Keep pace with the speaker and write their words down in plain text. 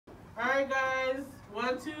Alright guys,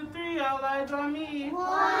 1, 2, 3, all eyes on me.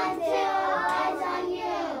 1, 2, eyes on you.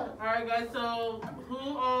 Alright guys, so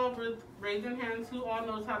who all, raise your hands, who all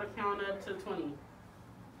knows how to count up to 20?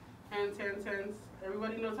 Hands, hands, hands.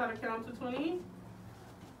 Everybody knows how to count to 20?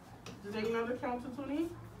 Does they know how to count to 20?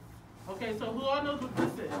 Okay, so who all knows what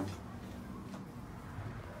this is?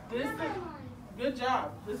 This is, good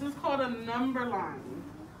job. This is called a number line.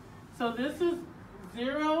 So this is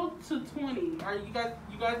 0 to 20. Are you guys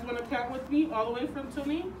want to count with me all the way from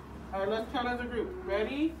 20? All right, let's count as a group.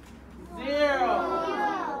 Ready?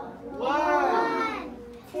 0, 1,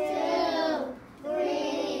 2,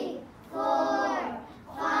 3, 4,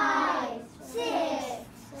 5, 6,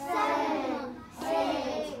 7,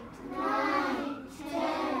 8, 9,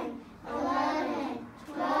 10, 11,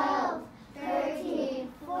 12,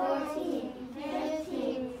 13, 14,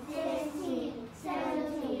 15, 16,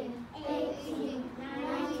 17, 18,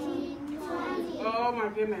 19, 20. Oh my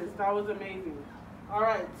goodness, that was amazing. All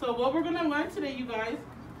right, so what we're gonna learn today, you guys,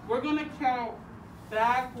 we're gonna count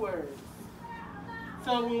backwards.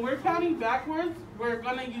 So when we're counting backwards, we're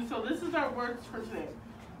gonna use, so this is our words for today.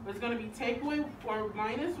 It's gonna be takeaway or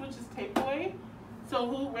minus, which is takeaway. So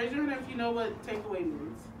who, raise your hand if you know what takeaway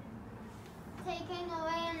means. Taking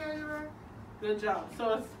away a number. Good job.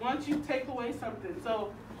 So it's once you take away something.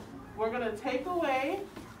 So we're gonna take away,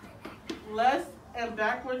 less, and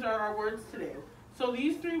backwards are our words today. So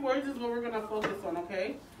these 3 words is what we're gonna focus on,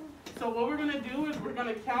 okay? So what we're gonna do is we're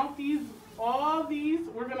gonna count these, all these,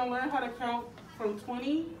 we're gonna learn how to count from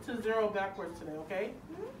 20 to 0 backwards today, okay?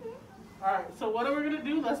 All right, so what are we gonna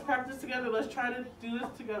do? Let's practice together. Let's try to do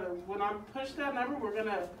this together. When I push that number, we're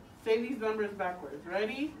gonna say these numbers backwards.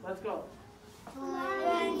 Ready? Let's go. 20,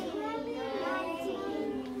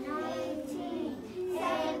 19,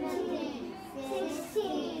 17,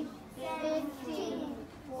 16, 15,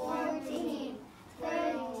 14,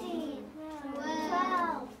 13,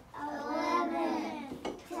 12, 11,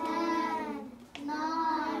 10,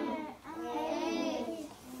 9, 8,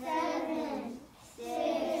 7, 6,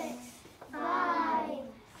 5,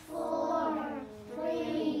 4,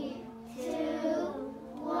 3, 2,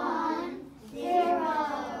 1,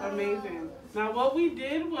 0. Amazing. Now what we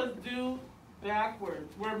did was do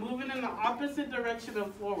backwards. We're moving in the opposite direction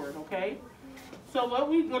of forward, okay? So what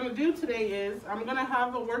we're gonna do today is, I'm gonna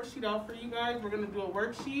have a worksheet out for you guys. We're gonna do a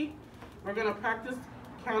worksheet. We're gonna practice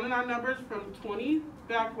counting our numbers from 20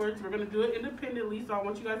 backwards. We're gonna do it independently, so I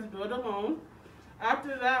want you guys to do it alone.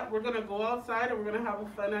 After that, we're gonna go outside and we're gonna have a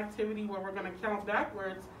fun activity where we're gonna count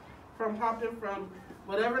backwards from hopping from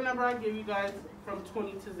whatever number I give you guys from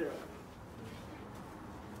 20 to 0.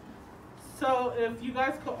 So if you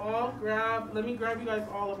guys could all grab, let me grab you guys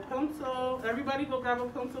all a pencil. Everybody go grab a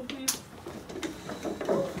pencil, please.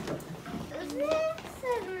 This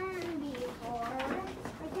is on before.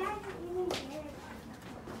 I can't even get it.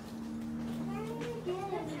 I can't even get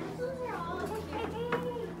it. The pencils are all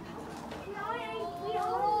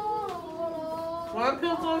One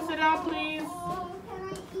pencil, sit down, please. Can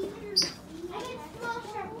I even? I get small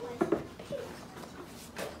sharp ones.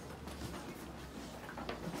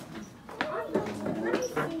 Let me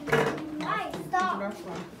see. Guys, stop. That's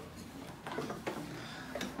fine.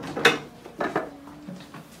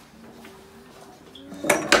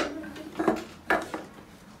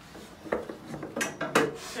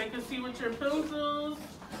 Take a seat with your pencils.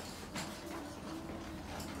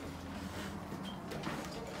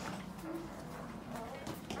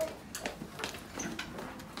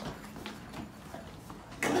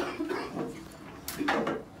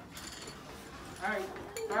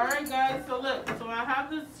 Alright guys, so look, so I have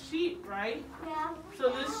this sheet, right? Yeah. So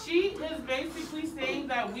this sheet is basically saying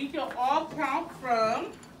that we can all count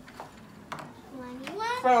from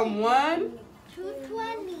 1 to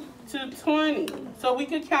 20. to 20. So we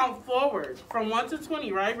could count forward from 1 to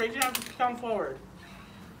 20, right? Raise your hand to count forward.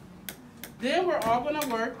 Then we're all going to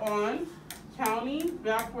work on counting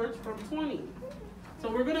backwards from 20. So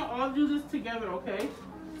we're going to all do this together, okay?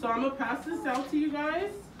 So I'm going to pass this out to you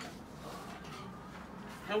guys.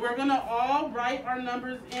 And we're going to all write our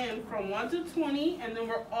numbers in from 1 to 20. And then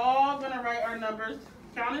we're all going to write our numbers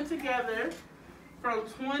counted together from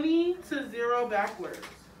 20 to 0 backwards.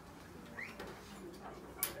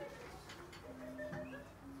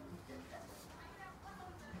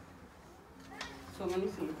 So let me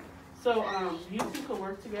see. So you two could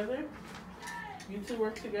work together. You two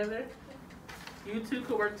work together. You two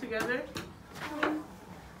could work together.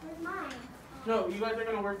 Where's mine? No, you guys are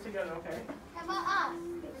going to work together, okay? How about us?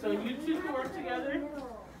 So you two can work together.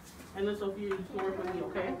 And then Sophia, you can work with me,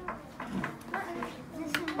 okay?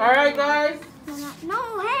 All right, guys.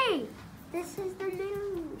 No, hey! This is the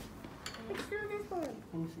new. Let's do this one.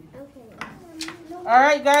 Let me see. Okay. All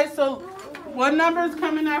right, guys. So what number is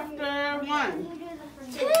coming after 1?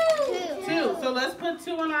 2. So let's put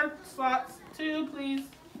 2 on our slots. 2, please.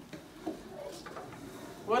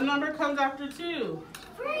 What number comes after 2?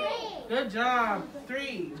 3. Good job.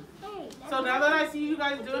 3. So now that I see you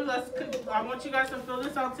guys doing, I want you guys to fill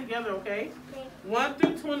this out together, okay? 1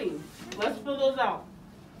 through 20. Let's fill those out.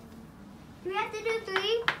 Do we have to do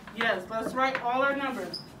 3? Yes, let's write all our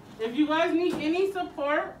numbers. If you guys need any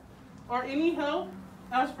support or any help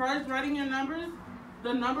as far as writing your numbers,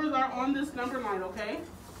 the numbers are on this number line, okay?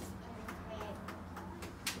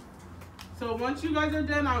 So once you guys are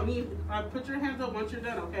done, I'll put your hands up once you're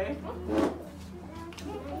done, okay?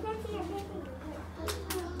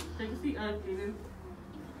 Take a seat, Aiden.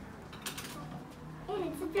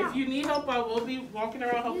 If you need help, I will be walking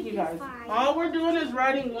around helping you guys. All we're doing is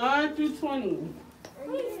writing 1 through 20.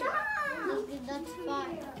 That's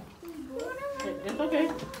 5. It's okay.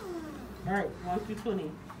 All right, 1 through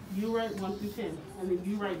 20. You write 1 through 10, and then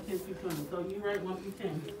you write 10 through 20. So you write 1 through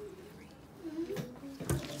 10.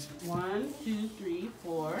 1, 2, 3,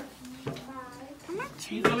 4.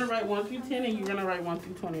 She's gonna write 1 through 10, and you're gonna write 1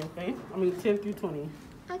 through 20. Okay? I mean 10 through 20.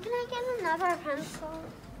 How can I get another pencil?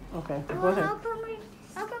 Okay. Go ahead. How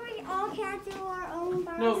come we all can't do our own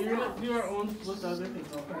by No, you're gonna do our own with the other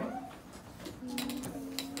things. Okay?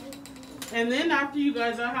 And then after you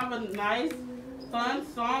guys, I have a nice, fun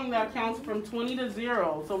song that counts from 20 to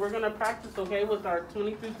 0. So we're going to practice, okay, with our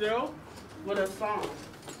 20 to 0 with a song.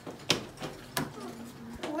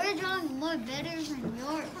 We're doing more better than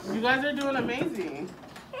yours. You guys are doing amazing.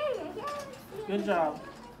 Good job.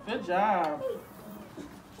 Good job.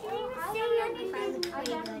 Then you have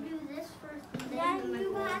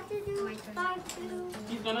to do 5 too.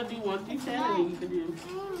 He's going to do 1 through 10, and then you can do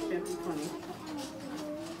 10 through 20.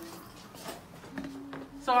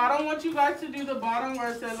 So I don't want you guys to do the bottom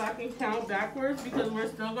where it says I can count backwards, because we're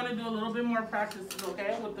still going to do a little bit more practices,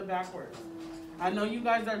 okay, with the backwards. I know you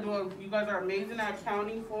guys are amazing at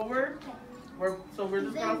counting forward. So we're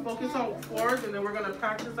just going to focus on forwards, and then we're going to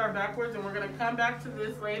practice our backwards, and we're going to come back to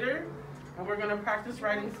this later, and we're going to practice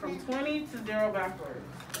writing from 20 to 0 backwards.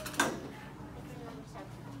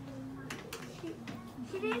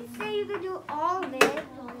 She didn't say you could do all of it.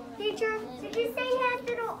 Teacher, did you say you had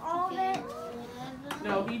to do all of it?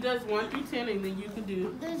 No, he does 1 through 10, and then you can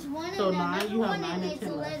do. There's 1 So and 9, you have 9 1 and and 10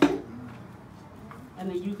 it's left. 11. And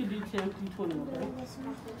then you can do 10 through 20, okay?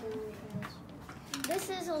 This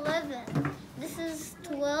is 11. This is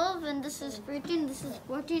 12, and this is 13. This is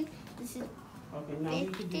 14. This is Okay, now you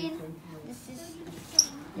can do 15. 10. This is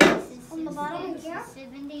 16. This is 17.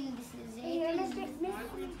 This is 18. 1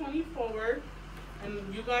 through 20 forward. And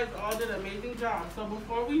you guys all did an amazing job. So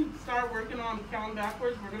before we start working on counting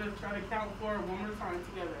backwards, we're going to try to count forward one more time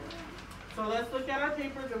together. So let's look at our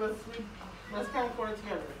papers and let's count forward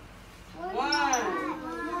together. 1,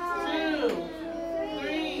 2,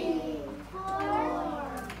 3, 4,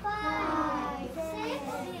 5, 6,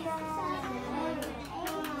 7,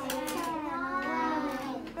 8,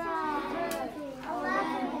 9, 10,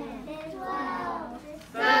 11, 12,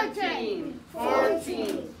 13,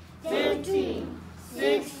 14, 15,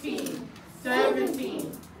 16,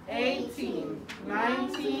 17, 18,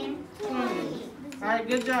 19, 20. All right,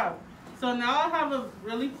 good job. So now I have a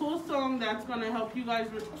really cool song that's going to help you guys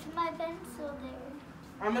with. Is my pencil there?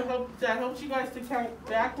 I'm going to help you guys to count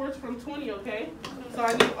backwards from 20, okay? So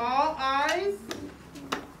I need all eyes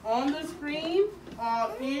on the screen,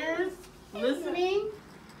 all ears listening,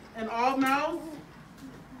 and all mouths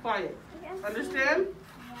quiet. Understand?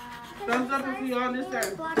 Thumbs up if you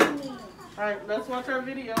understand. All right, let's watch our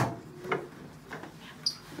video.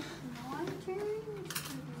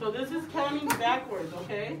 So this is counting backwards,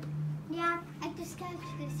 okay? Yeah, I just got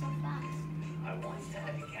this so fast. I once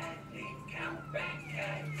had a cat named Count Back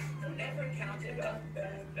Cat, who never counted up,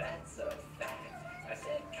 and that's a fact. I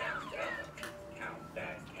said, count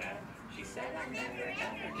back cat. She said, I never,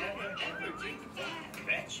 ever do that.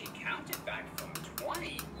 Then she counted back from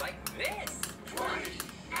 20 like this. 20,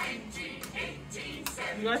 19, 18,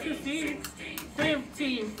 17, You guys can see 16,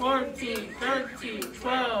 15, 14, 13,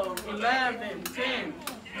 12, 11, 10,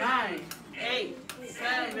 9, 8,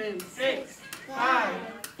 7, 6, 5,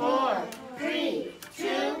 4, 3, 2,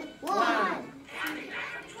 1. counting back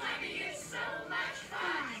from 20 is so much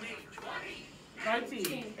fun.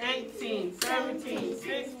 19, 18, 17,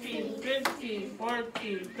 16, 15,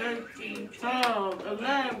 14, 13, 12,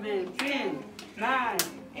 11, 10, 9,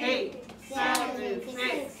 8, 7,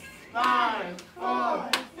 6, 5,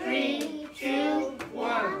 4, 3, 2, 1.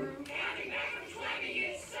 Counting back from 20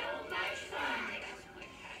 is so much fun. I asked my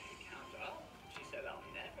cat to count up. She said, I'll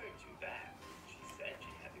never do that. She said she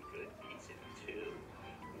had a good reason too.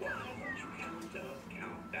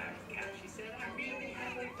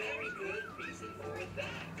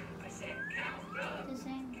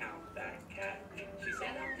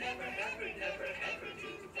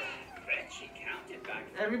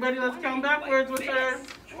 Everybody, let's count backwards with her.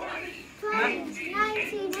 19,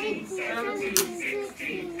 18,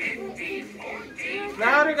 17, 18.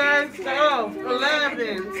 Louder, guys. 12,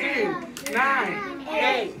 11, 10, 9,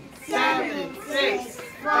 8, 7, 6,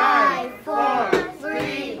 5, 4,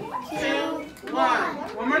 3, 2, 1.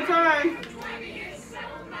 One more time.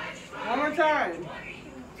 One more time.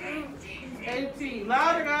 18.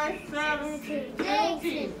 Louder, guys. 17,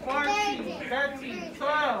 18, 14, 13,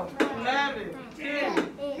 12, 11,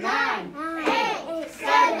 10, 9, 8,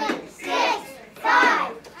 7, 6,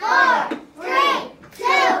 5, 4, 3, 2,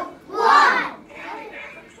 1.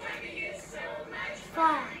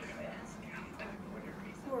 5.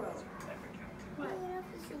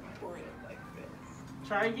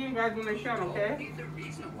 Try again, guys, when they count, okay? Told me the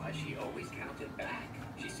reason why she always counted back.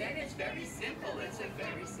 She said it's very simple. It's a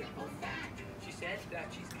very simple fact. She said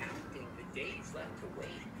that she's counting the days left to wait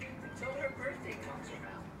until her birthday comes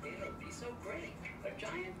around. It'll be so great. A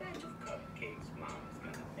giant batch of cupcakes Mom's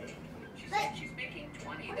gonna make. She said she's making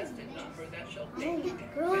 20. That's the number that she'll make.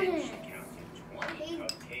 Then she counted 20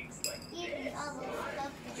 cupcakes like this.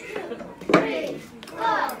 3, 4,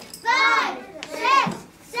 5, 6,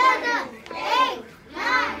 7, 8,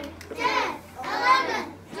 9, 10,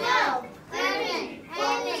 11, 12, 13,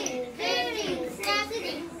 14, 15,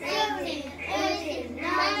 16, 17, 18,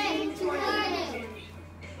 19, 20.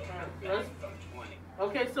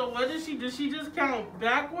 Okay, so what did she just count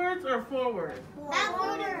backwards or forward?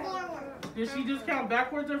 Backward or forward? Did she just count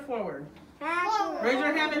backwards or forward? Backward. Raise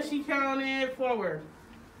your hand if she counted forward.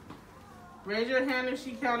 Raise your hand if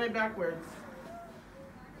she counted backwards.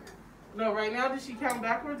 No, right now, did she count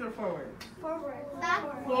backwards or forward? Forward.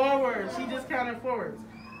 Backward. Forward. She just counted forwards.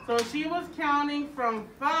 So she was counting from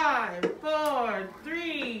 5, 4,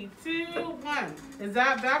 3, 2, 1. Is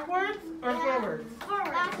that backwards or forwards?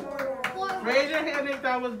 Forward. Forward. Raise your hand if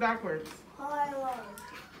that was backwards. Forward.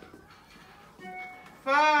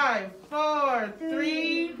 5, 4,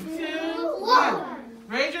 3, 2, 1.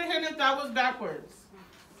 Raise your hand if that was backwards.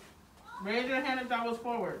 Raise your hand if that was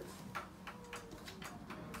forwards.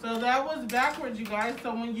 So that was backwards, you guys.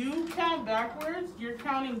 So when you count backwards, you're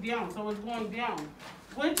counting down. So it's going down.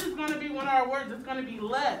 Which is going to be one of our words. It's going to be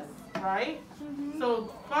less, right? So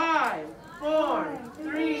 5, 4,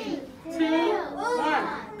 3, 2,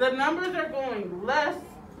 1. The numbers are going less,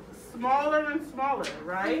 smaller and smaller,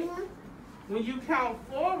 right? When you count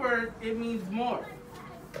forward, it means more.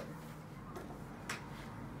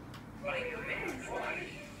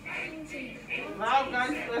 Loud,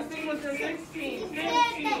 guys. Let's sing with the 16,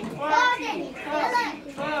 15, 14,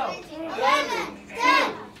 12, 12, 11,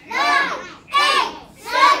 10, 9, 8,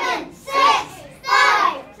 7, 6,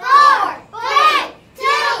 5, 4, 3, 2,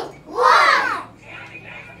 1.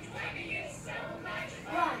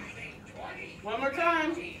 One more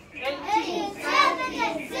time. 18,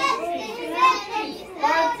 17, 16, 17,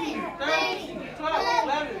 14, 13, 12,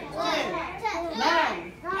 11, 10,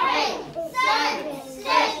 9, 8, 7,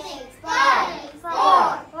 6, 5,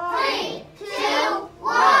 4, 3, 2,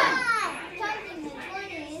 1. Counting to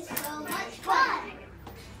 20 is so much fun.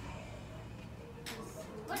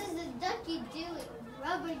 What is the ducky doing?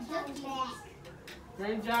 Rubber ducky.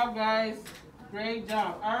 Great job, guys. Great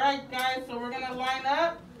job. All right, guys. So we're going to line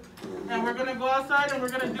up. And we're going to go outside and we're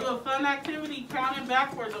going to do a fun activity counting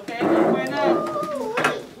backwards, okay? Let's line up. All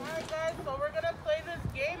right, guys. So we're going to play this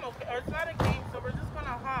game, okay? Or it's not a game, so we're just going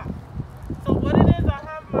to hop. So what it is, I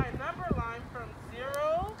have my number line from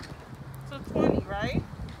 0 to 20, right?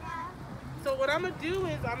 So what I'm going to do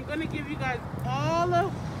is I'm going to give you guys all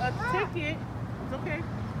a ticket. It's okay.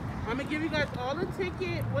 I'm going to give you guys all a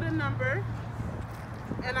ticket with a number.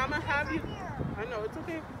 And I'm going to have you, I know, it's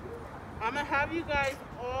okay. I'm going to have you guys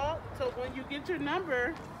all, so when you get your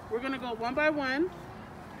number, we're going to go one by one.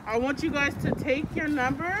 I want you guys to take your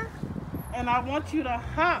number, and I want you to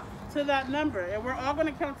hop to that number, and we're all going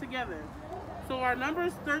to count together. So our number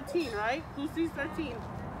is 13, right? Who sees 13?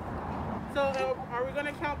 So are we going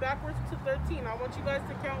to count backwards to 13? I want you guys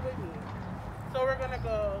to count with me. So we're going to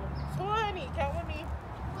go 20. Count with me.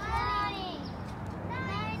 20,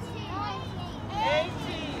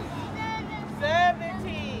 18,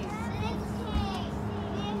 17,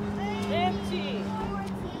 15,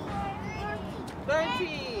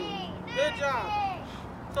 13. Good job.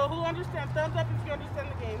 So who understands? Thumbs up if you understand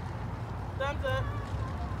the game. Thumbs up.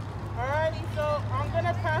 Alrighty, so I'm going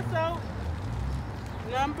to pass out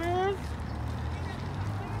numbers.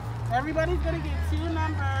 Everybody's going to get 2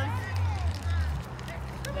 numbers.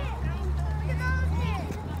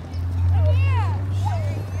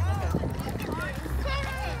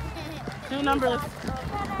 Two numbers.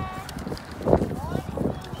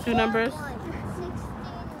 2 numbers.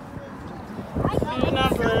 16. Two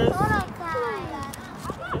numbers.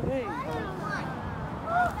 Wait.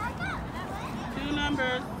 Two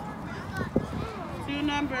numbers. Two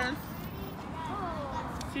numbers.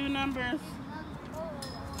 Two numbers.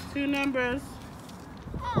 Two numbers.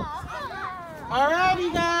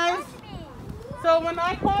 Alrighty, guys. So when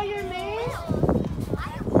I call your name,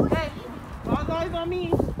 hey, all eyes on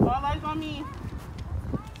me. All eyes on me.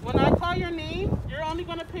 When I call your name, you're only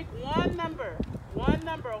gonna pick one number. One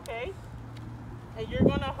number, okay? And you're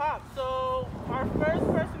gonna hop. So our first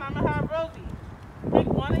person, I'm gonna have Rosie. Pick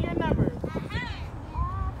one of your numbers. Alright,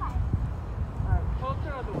 hold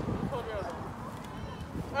your other one. Just hold your other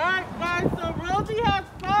one. Alright, guys, so Rosie has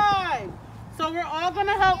 5. So we're all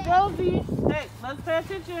gonna help Rosie. Hey, let's pay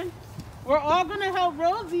attention. We're all gonna help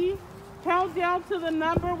Rosie count down to the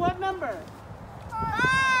number. What number? 5.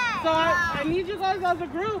 So I need you guys as a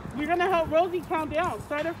group. We're gonna help Rosie count down.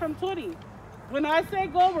 Starting from 20. When I say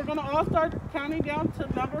go, we're gonna all start counting down to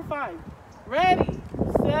number 5. Ready,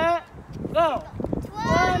 set, go.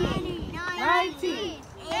 20, 19,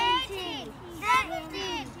 18,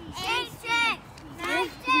 17, 18,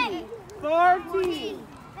 19, 14,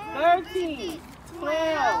 13,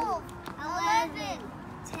 12, 11,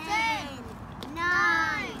 10,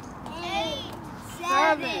 9, 8,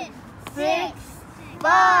 7, 6,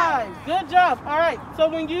 5. Good job. All right. So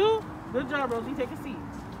good job, Rosie. Take a seat.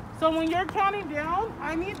 So when you're counting down,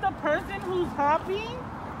 I need the person who's hopping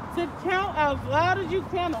to count as loud as you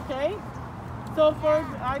can, okay? So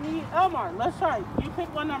I need Elmar. Let's try. You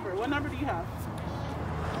pick one number. What number do you have?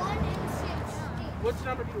 1 and 6. Which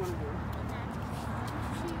number do you want to do?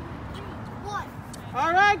 1.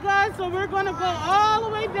 All right, guys. So we're going to go all the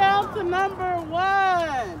way down to number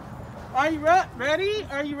 1. Are you ready?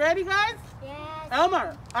 Are you ready, guys? Yes.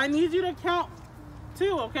 Elmar, I need you to count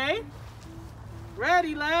 2, okay?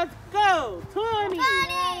 Ready, let's go. 20,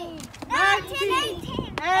 19,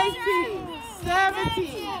 18,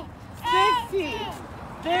 17, 16,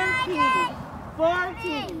 15,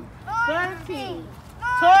 14, 13,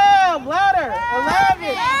 12, louder,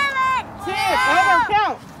 11, 10, Elmar,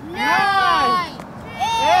 count. 9,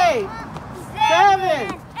 8,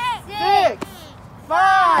 7, 6,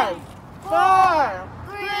 5, 4,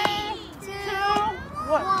 3, 2,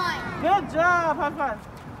 1. Good job. High five.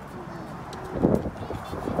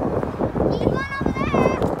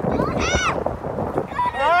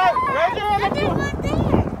 Alright, raise your hand if you want. It's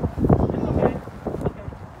okay.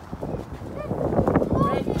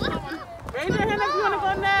 Raise your hand if you want to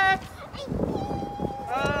go next.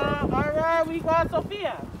 Alright, we got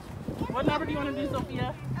Sophia. What number do you want to do,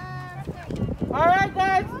 Sophia? Alright,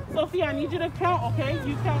 guys. Sophia, I need you to count, okay?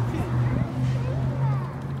 You count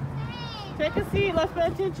 2. Take a seat. Let's pay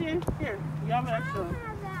attention. Here, you have an extra one.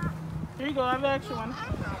 Here you go. I have an extra one.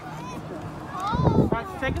 Alright,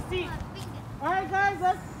 take a seat. Alright, guys,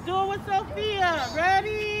 let's do it with Sophia.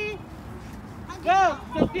 Ready? Go.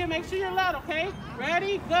 Sophia, make sure you're loud, okay?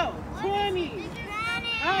 Ready? Go. 20,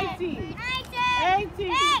 19,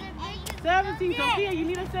 18, 17. Sophia, you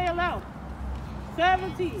need to say it loud.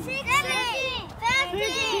 17,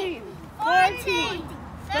 16, 14,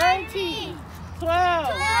 13,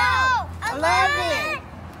 12, 11,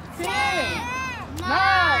 10,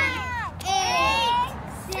 9, 8,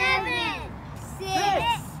 7, 6,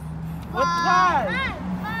 5,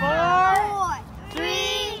 4,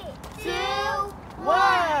 3, 2,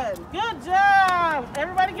 1. Good job.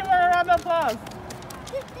 Everybody give her a round of applause.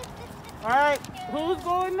 All right, who's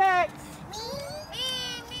going next?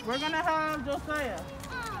 We're going to have Josiah.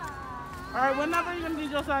 All right, what number are you going to do,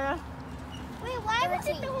 Josiah? Wait, why was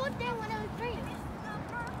it the whole thing when it was 3?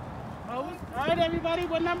 All right, everybody,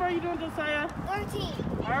 what number are you doing, Josiah? 13.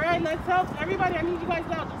 All right, let's help everybody. I need you guys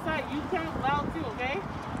loud. Josiah, you count loud too, okay?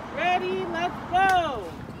 Ready, let's go.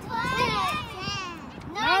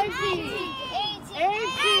 19,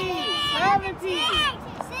 18, 17,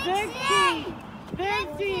 16,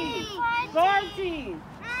 15, 14,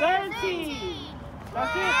 13.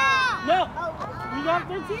 That's it. No. You got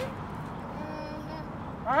 13?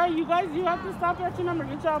 All right, you guys, you have to stop at your number.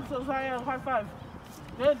 Good job, Josiah. High five.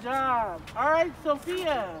 Good job. All right,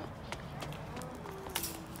 Sophia.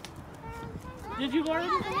 Did you go already?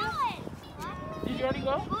 Did you already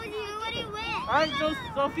go? All right, so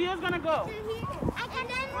Sophia's going to go.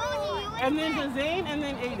 And then Zane, and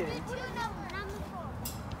then Aiden.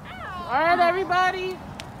 All right, everybody.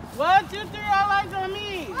 1, 2, 3, all eyes on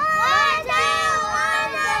me. 1, 2, 1, 2,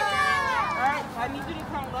 2. All right, I need you to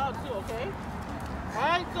count loud too, okay? All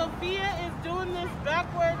right, Sophia is doing this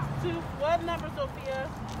backwards to what number, Sophia?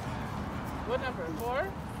 What number? 4? All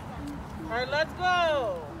right, let's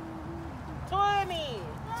go. 20,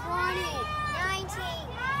 20, 19,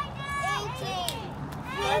 18,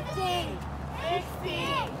 15, 16,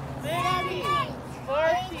 17,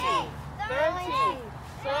 14, 13,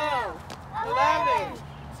 12, 11,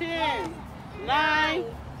 10, 9,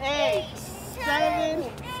 8, 7,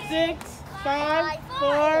 6, 5,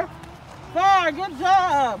 4, 4. Good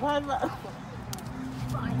job. High five.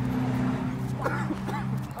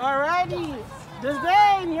 Alrighty.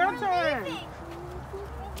 Dezane, your turn.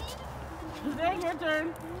 Dezane, your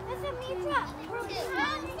turn.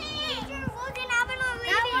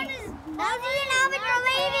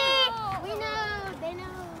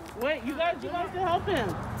 Wait, you guys to help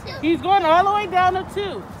him. He's going all the way down to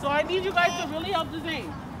 2. So I need you guys to really help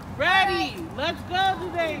Dezane. Ready? Let's go,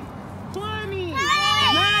 Dezane. 20,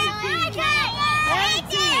 19,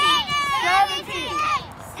 18, 17,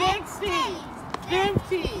 16,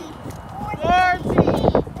 15,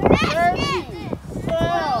 14, 13,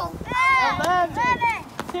 12, 11,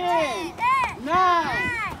 10,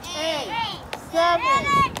 9, 8, 7,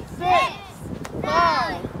 6,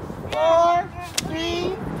 5, 4,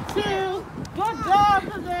 3, 2. Good job,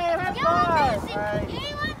 Dezane. High five.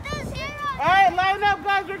 All right, line up,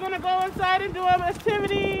 guys. We're going to go inside and do an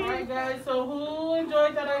activity. All right, guys. So who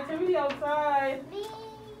enjoyed that activity outside? Me.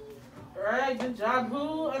 All right, good job.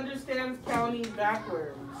 Who understands counting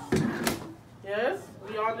backwards? Yes?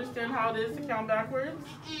 We all understand how it is to count backwards?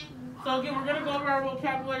 So again, we're going to go over our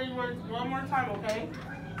vocabulary words one more time, okay?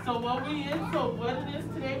 So what it is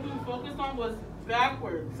today we focused on was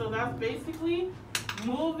backwards. So that's basically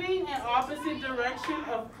moving in opposite direction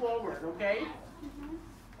of forward, okay?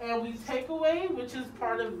 And we take away, which is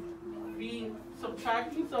part of being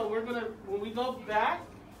subtracting. So we're going to, when we go back,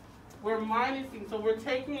 we're minusing, so we're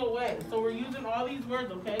taking away. So we're using all these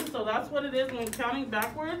words, okay? So that's what it is when counting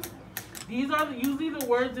backwards. These are usually the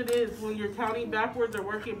words it is when you're counting backwards or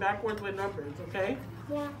working backwards with numbers, okay?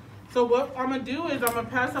 Yeah. So what I'm going to do is I'm going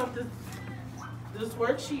to pass out this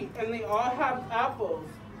worksheet, and they all have apples.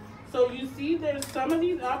 So you see there's some of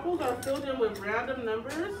these apples are filled in with random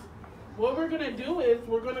numbers. What we're going to do is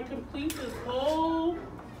we're going to complete this whole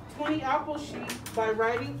 20 apple sheet by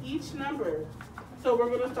writing each number. So we're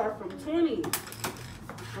going to start from 20.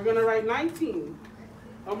 We're going to write 19.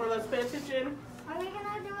 Omar, let's pay attention. Are we going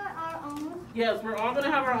to do it our own? Yes, we're all going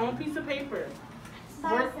to have our own piece of paper.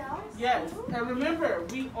 By ourselves? Yes. And remember,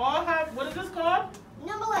 we all have, what is this called?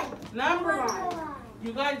 Number line. Number line.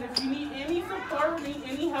 You guys, if you need any support or need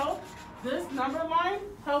any help, this number line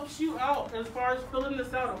helps you out as far as filling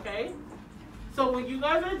this out, okay? So when you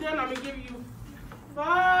guys are done, I'm going to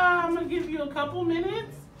give you a couple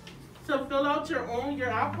minutes to fill out your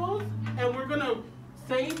apples, and we're going to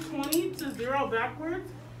say 20 to 0 backwards,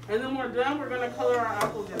 and then we're done, we're going to color our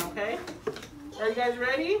apples in, okay? Are you guys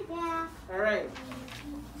ready? Yeah. All right.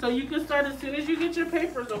 So you can start as soon as you get your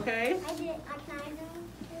papers, okay? I did.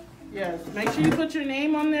 Yes. Make sure you put your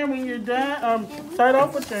name on there when you're done. Start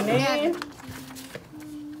off with your name.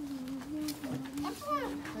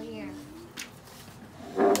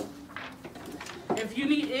 If you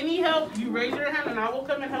need any help, you raise your hand and I will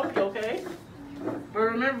come and help you, okay? But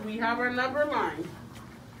remember, we have our number line.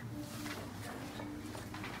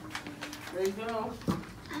 There you go.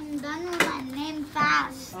 I'm done with my name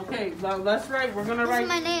fast. Okay, now let's write. We're going to write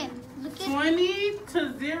This is my name. Look at 20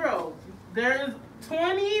 to 0. There is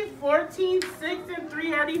 20, 14, 6, and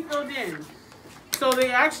 3 already filled in. So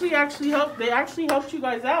they actually helped. They actually helped you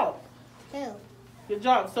guys out. Who? Good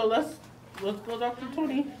job. So let's go Dr.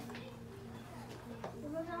 20.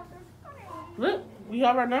 Look, we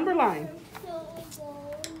have our number line.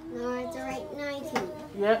 No, it's right 19.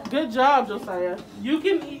 Yeah, good job, Josiah. You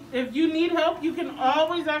can, if you need help, you can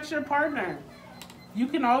always ask your partner. You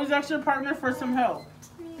can always ask your partner for some help.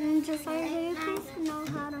 Josiah, do you please know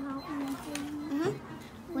how to help me?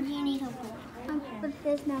 What do you need help with? Put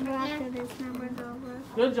this number after this number's over.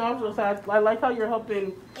 Good job, Josiah. I like how you're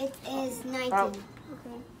helping. It is 19. Out.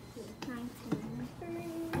 Okay, 19.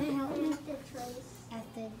 Can you help me with the trace?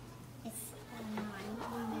 After it's 9,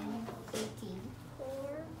 18.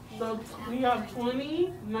 So we have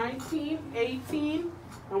 20, 19, 18,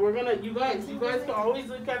 and we're gonna, you guys can always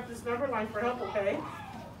look at this number line for help, okay?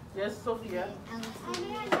 Yes, Sophia. I need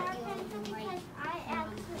a pencil because I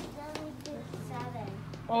accidentally did 7.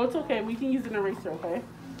 Oh, it's okay. We can use an eraser, okay?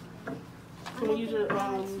 Can we use your,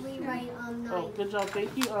 We write 9. oh, good job.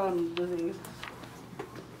 Thank you, Lizzie.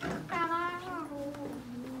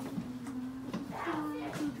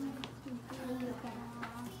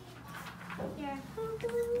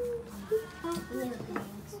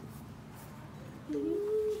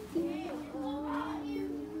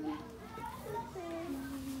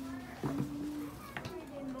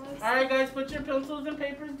 All right, guys, put your pencils and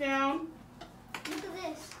papers down. Look at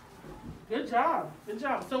this. Good job. Good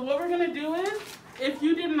job. So what we're going to do is, if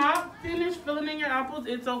you did not finish filling in your apples,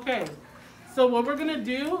 it's okay. So what we're going to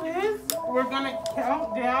do is, we're going to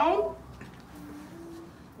count down.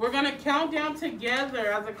 We're going to count down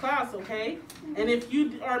together as a class, okay? And if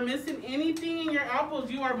you are missing anything in your apples,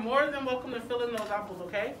 you are more than welcome to fill in those apples,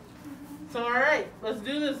 okay? So, all right, let's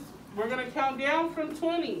do this. We're going to count down from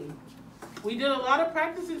 20. We did a lot of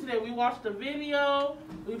practicing today. We watched the video.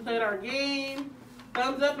 We played our game.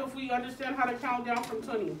 Thumbs up if we understand how to count down from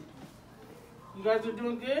 20. You guys are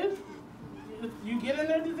doing good? You get in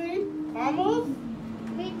there, Dizzy? Almost?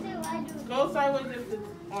 Me too, I do. Go sideways if it's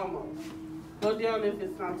almost. Go down if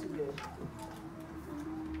it's not too good.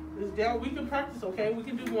 It's down. We can practice, okay? We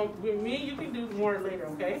can do more. With me, you can do more later,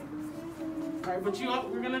 okay? All right, but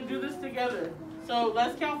we're going to do this together. So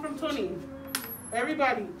let's count from 20.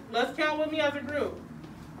 Everybody, let's count with me as a group.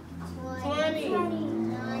 20.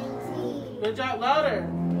 19. Good job. Louder.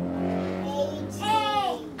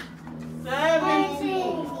 18.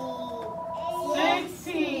 17.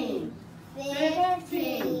 16.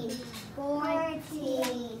 15.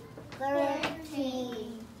 14.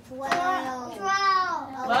 13. 12.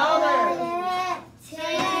 Louder.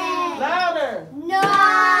 10. Louder.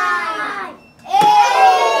 9.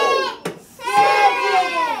 8.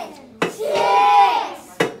 7.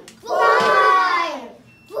 6. 5.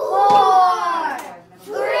 4.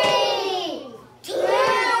 3. 2.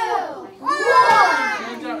 1.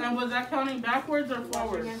 Good job. And was that counting backwards or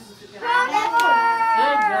forwards? Good job.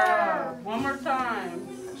 One more time.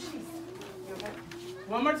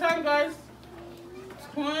 One more time, guys.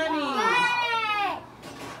 20.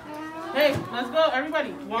 Hey, let's go,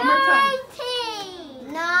 everybody. One more time.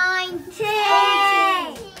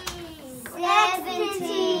 19.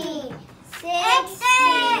 17. 16.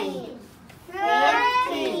 15.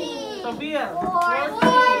 Sophia.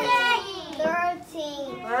 14.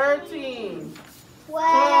 13. 13. 12.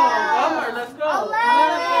 12. Elmer, let's go. 11.